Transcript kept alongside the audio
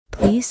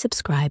please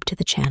subscribe to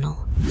the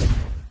channel.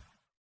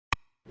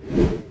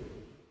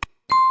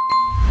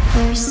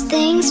 First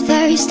things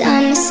first,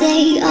 I'ma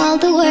say all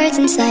the words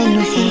inside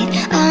my head.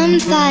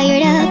 I'm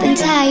fired up and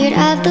tired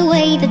of the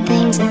way that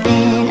things have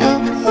been.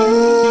 Oh,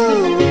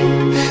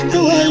 ooh,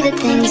 the way that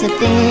things have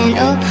been.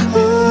 Oh,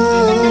 ooh.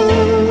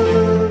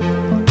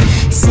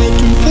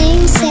 Second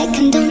thing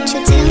second, don't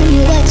you tell me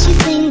what you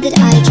think that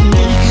I can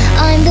be.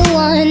 I'm the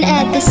one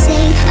at the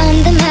same,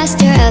 I'm the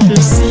master of my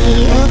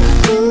sea. Oh,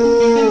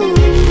 ooh,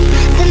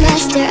 the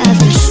master of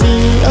my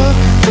sea. Oh,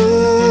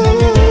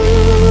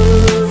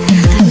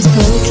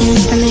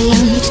 from a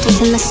young age,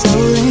 taking my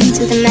soul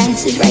into the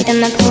masses, writing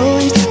my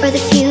poems for the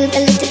few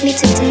that looked at me,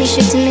 took to me,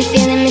 shook to me,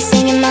 feeling me,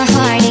 singing my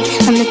heartache.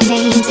 From the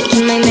pain,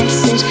 taking my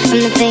message, from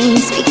the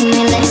veins, speaking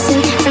my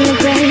lesson, from the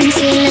brain,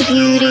 seeing the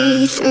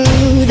beauty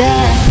through the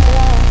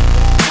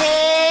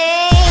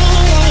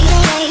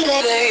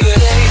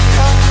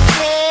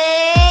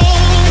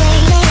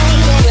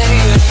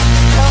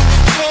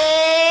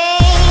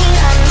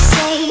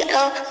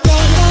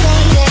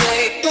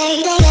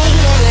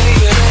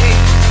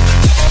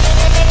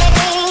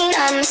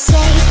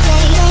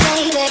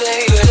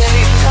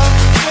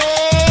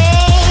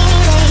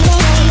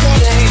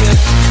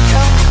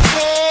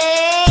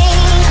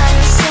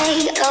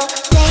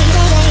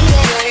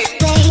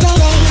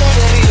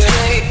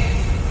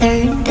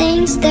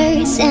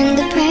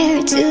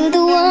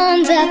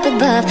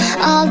above.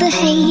 All the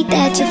hate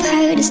that you've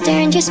heard has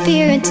turned your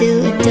spirit to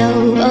a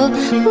dove. Oh,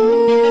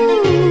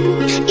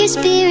 ooh, your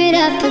spirit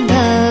up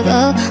above.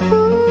 Oh,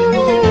 ooh.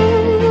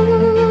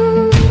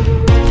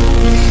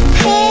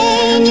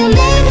 Hey, you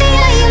made me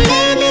a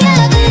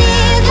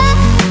believer,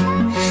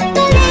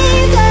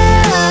 believer.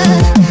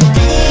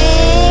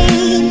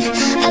 Pain,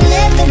 I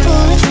let the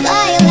bullets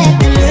fly, I let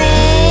them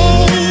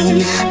rain.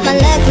 My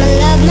luck, my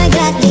love, my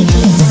God, they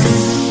keep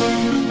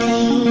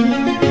pain.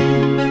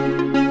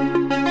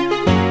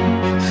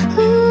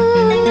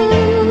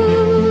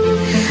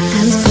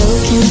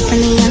 From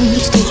a young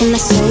age, taking my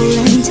soul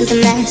into the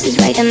masses,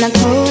 writing my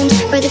poems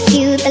for the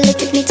few that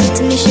looked at me, took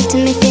to me, shook to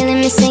me, feeling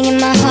me, singing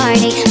my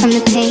heartache. From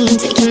the pain,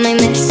 taking my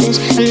message,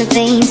 from the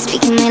veins,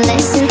 speaking my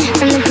lesson,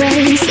 from the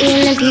brain,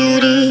 seeing the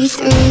beauty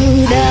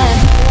through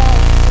the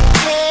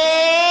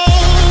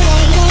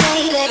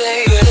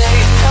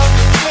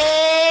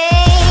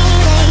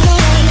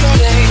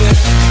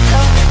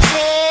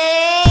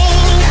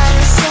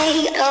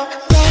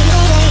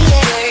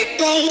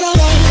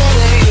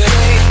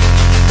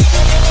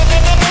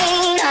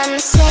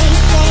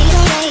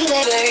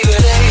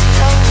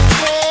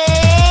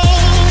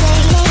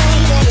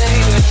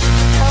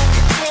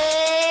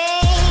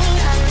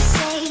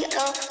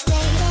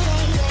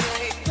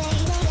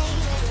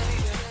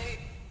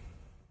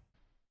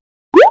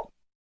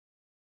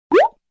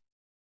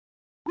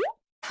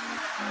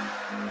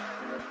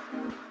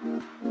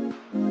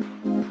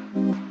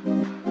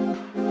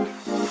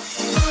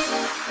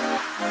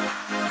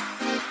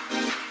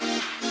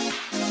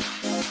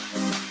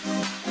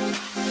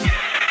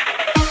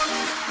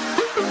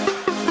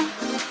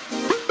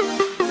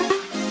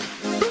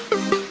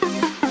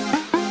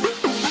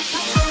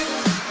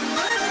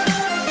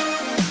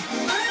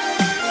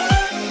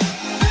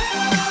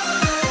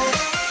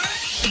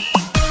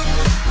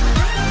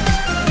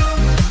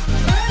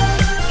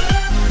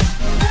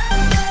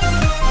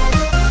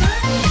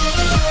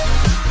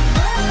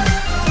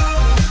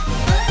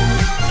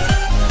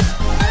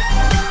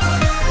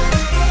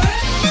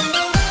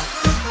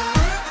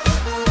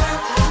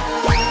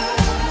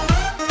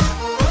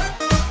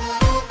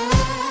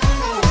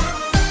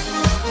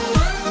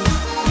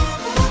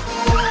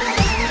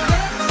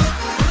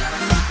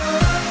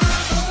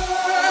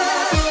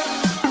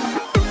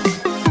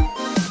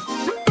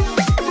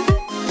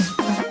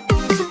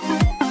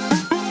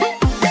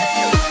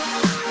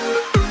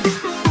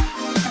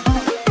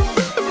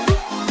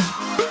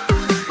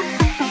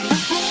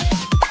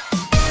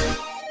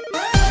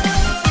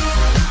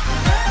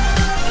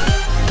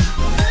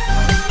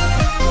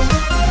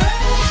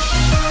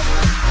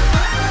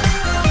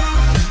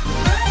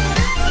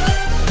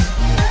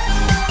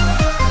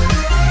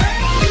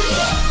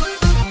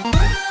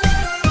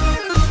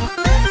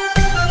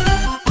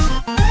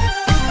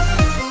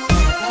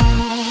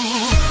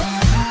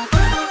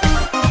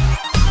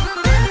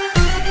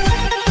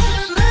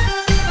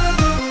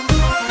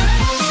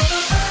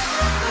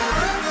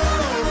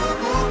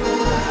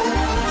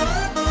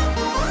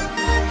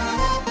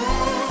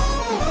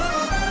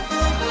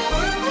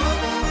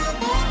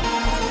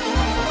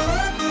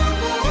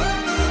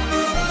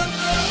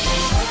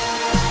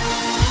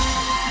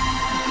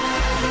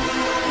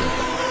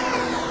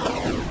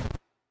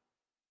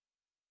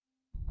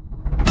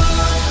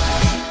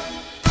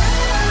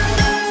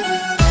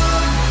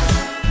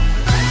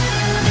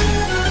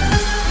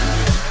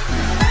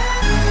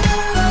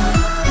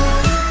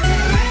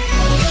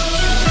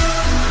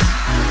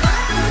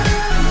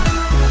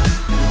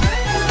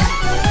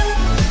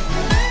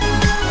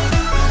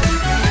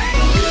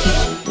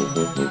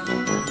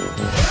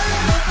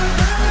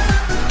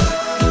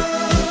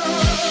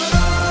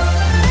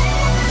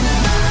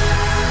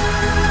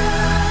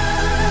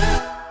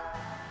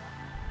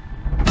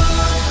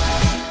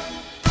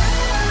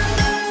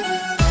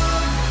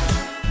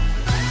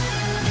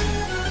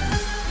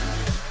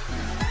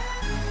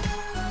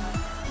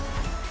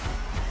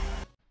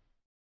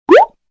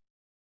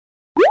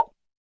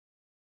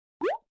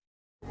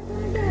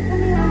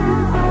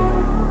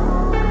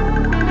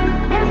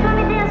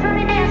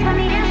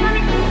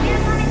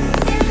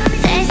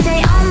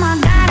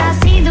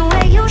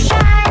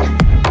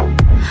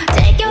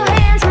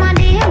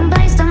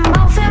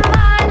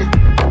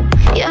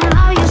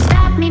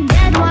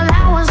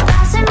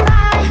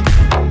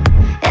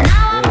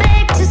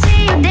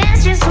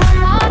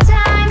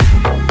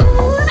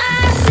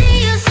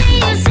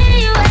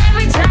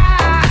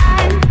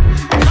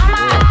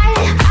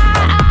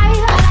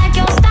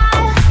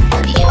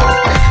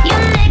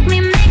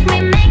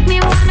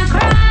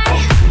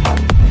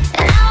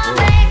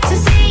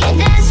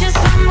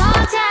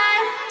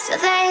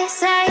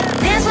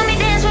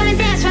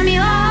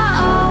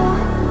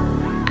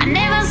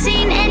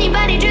seen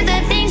anybody do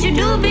the things you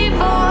do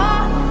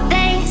before.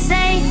 They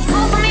say,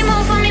 move for me,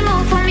 move for me,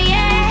 move for me,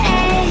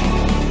 yeah.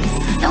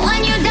 And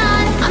when you're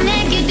done, I'll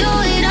make you do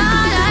it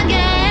all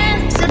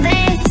again. So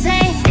they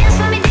say, dance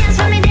for me, dance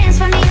for me, dance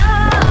for me, oh,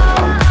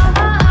 oh,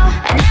 oh,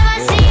 oh. I never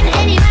seen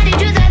anybody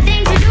do the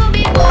things you do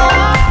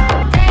before.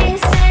 They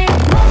say,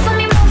 move for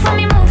me, move for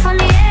me, move for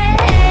me,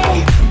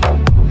 yeah.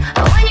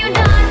 And when you're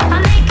done,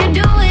 I'll make you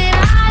do it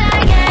all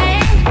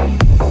again.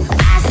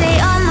 I say,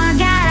 oh my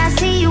God, I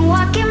see you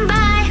walking by.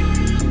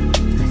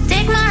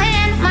 Take my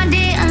hand, my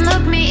dear, and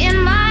look me in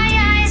my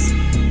eyes.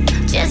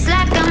 Just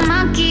like a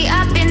monkey,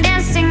 I've been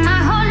dancing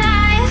my whole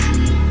life,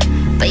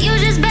 but you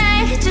just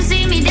beg to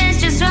see me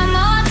dance just one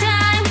more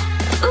time.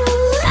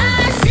 Ooh,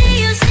 I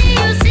see you, see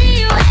you,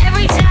 see you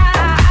every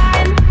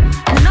time.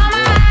 And oh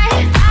my,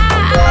 I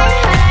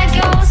like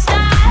your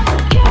style.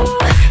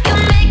 You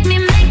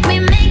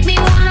make me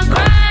wanna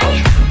cry.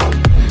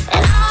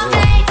 And I'll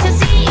beg to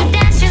see you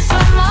dance just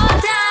one more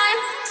time.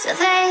 So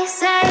they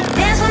say,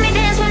 dance for me,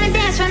 dance for me,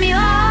 dance for me, oh,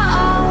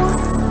 oh.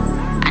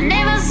 I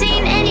never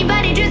seen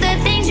anybody do the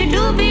things you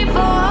do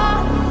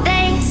before.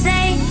 They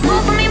say,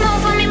 move for me,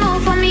 move for me,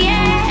 move for me,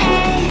 yeah.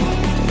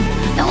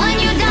 And when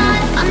you're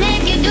done, I'll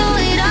make you do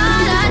it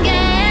all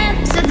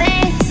again. So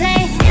they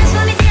say, dance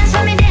for me, dance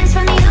for me, dance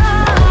for me, oh,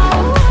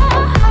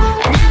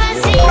 oh. I never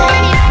seen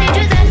anybody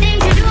do the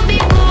things you do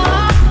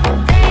before.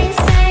 They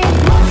say,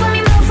 move for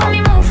me, move for me,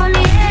 move for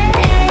me, yeah.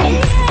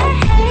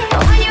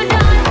 And when you're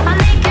done, I'll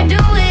make you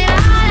do it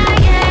all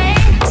again.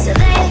 So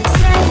they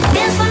say,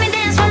 dance for me,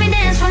 dance for me,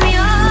 dance for me,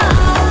 oh,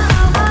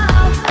 oh,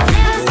 oh. I've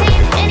never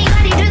seen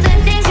anybody do the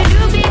things you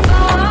do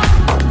before.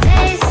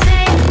 They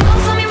say,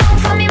 move for me, move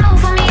for me, move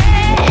for me,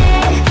 yeah.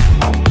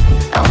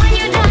 And when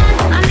you're done,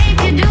 I'll make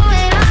you do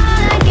it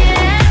all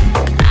again,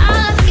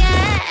 all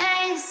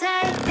again.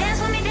 Say, dance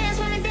for me, dance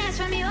for me, dance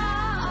for me, oh,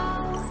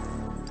 oh.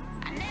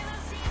 I never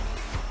seen.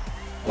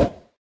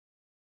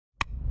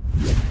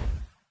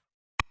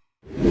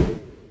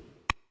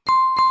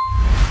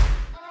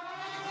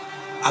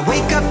 I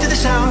wake up to the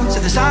sounds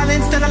of the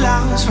silence that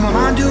allows for my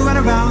mind to run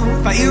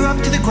around, my ear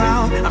up to the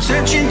ground. I'm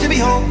searching to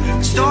behold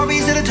the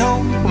stories that I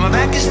told when my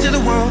back is to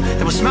the world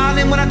that was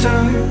smiling when I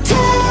turned.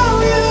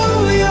 Tell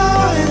you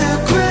you're the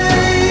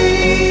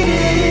greatest,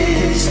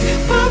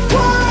 but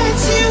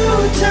once you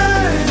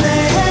turn,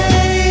 they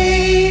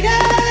hate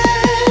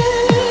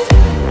it.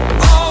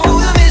 Oh,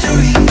 the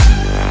misery.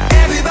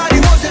 Everybody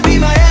wants to be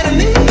my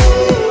enemy.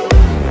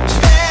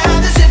 Spare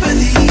the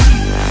sympathy.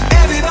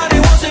 Everybody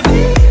wants to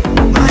be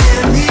my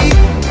enemy.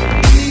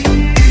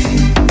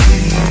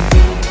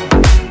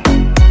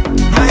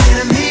 My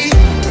enemy.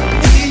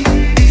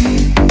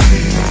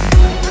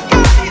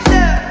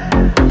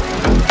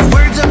 The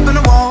words up on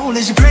the wall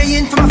as you're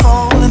praying for my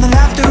fall, and the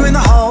laughter in the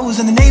halls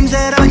and the names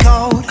that I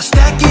called. I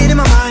stack it in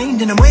my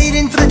mind and I'm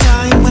waiting for the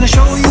time when I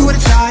show you what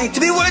it's like to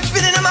be words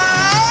spitting in my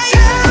eyes.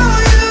 Tell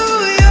you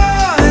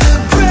you're the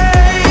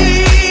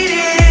greatest,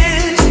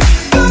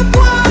 but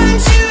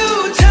once you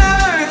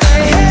turn,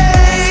 they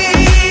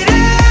hate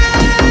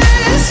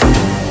us.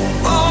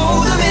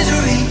 Oh, the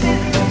misery.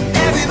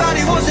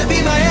 Everybody wants to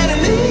be my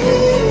enemy.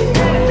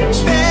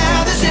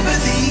 Spare the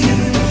sympathy.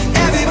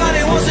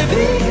 Everybody wants to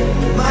be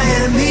my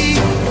enemy.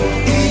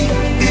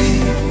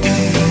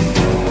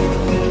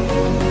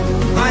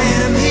 My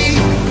enemy.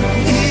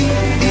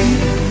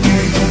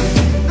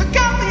 Look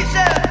out for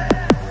yourself.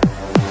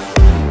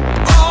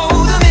 Oh,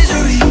 the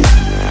misery.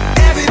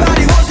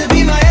 Everybody wants to be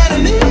my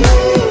enemy.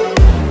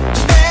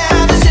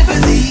 Spare the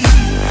sympathy.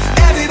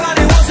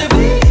 Everybody wants to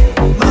be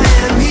my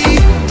enemy.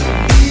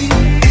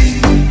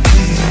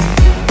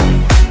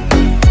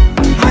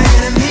 My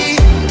enemy.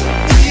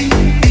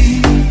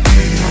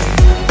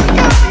 Look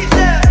out for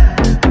yourself.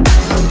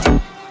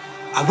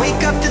 I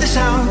wake up to the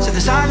sounds of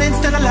the silence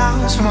that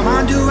allows for my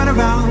mind to run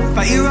around,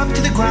 my ear up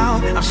to the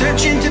ground. I'm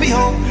searching to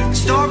behold the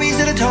stories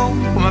that I told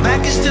when my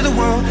back is to the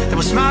world that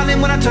was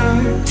smiling when I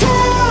turned.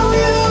 Tell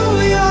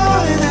you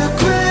you're the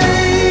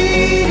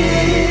greatest,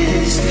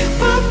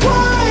 but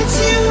once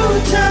you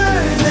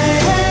turn, they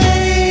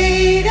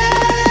hate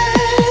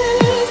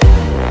it.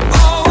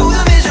 Oh,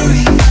 the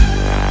misery.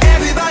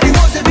 Everybody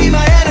wants to be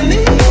my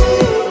enemy.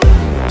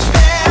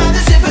 Spare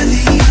the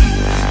sympathy.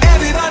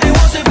 Everybody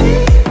wants to be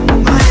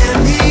my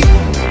enemy.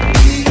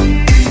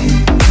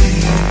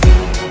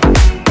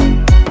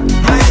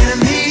 My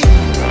enemy.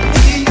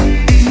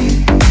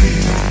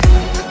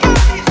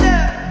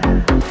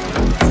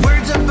 The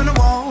words up on the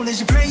wall as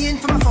you're praying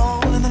for my fall.